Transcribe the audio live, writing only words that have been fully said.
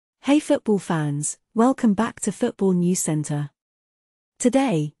Hey football fans, welcome back to Football News Centre.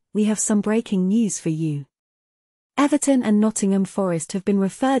 Today, we have some breaking news for you. Everton and Nottingham Forest have been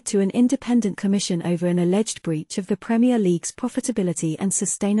referred to an independent commission over an alleged breach of the Premier League's profitability and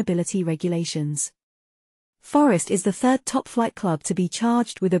sustainability regulations. Forest is the third top-flight club to be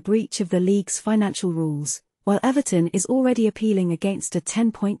charged with a breach of the league's financial rules, while Everton is already appealing against a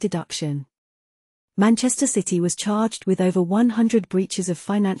 10-point deduction. Manchester City was charged with over 100 breaches of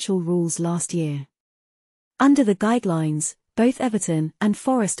financial rules last year. Under the guidelines, both Everton and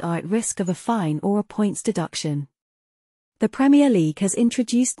Forest are at risk of a fine or a points deduction. The Premier League has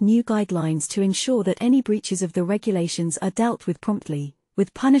introduced new guidelines to ensure that any breaches of the regulations are dealt with promptly,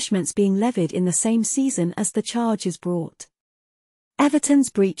 with punishments being levied in the same season as the charge is brought. Everton's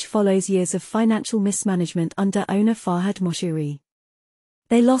breach follows years of financial mismanagement under owner Farhad Moshiri.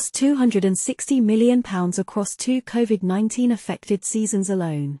 They lost £260 million across two COVID-19 affected seasons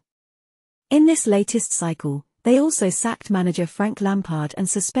alone. In this latest cycle, they also sacked manager Frank Lampard and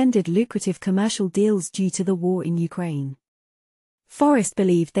suspended lucrative commercial deals due to the war in Ukraine. Forest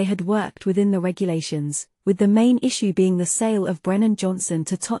believed they had worked within the regulations, with the main issue being the sale of Brennan Johnson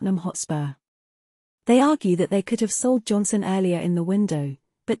to Tottenham Hotspur. They argue that they could have sold Johnson earlier in the window,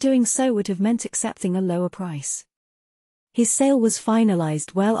 but doing so would have meant accepting a lower price. His sale was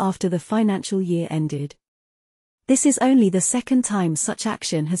finalized well after the financial year ended. This is only the second time such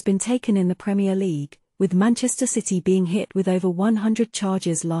action has been taken in the Premier League, with Manchester City being hit with over 100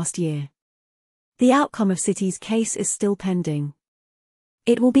 charges last year. The outcome of City's case is still pending.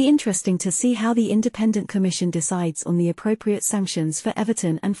 It will be interesting to see how the independent commission decides on the appropriate sanctions for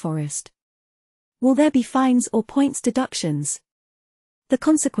Everton and Forest. Will there be fines or points deductions? The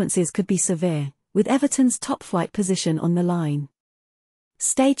consequences could be severe, with Everton's top-flight position on the line.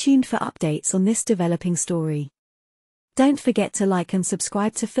 Stay tuned for updates on this developing story. Don't forget to like and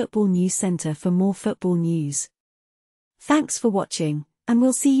subscribe to Football News Centre for more football news. Thanks for watching, and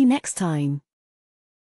we'll see you next time.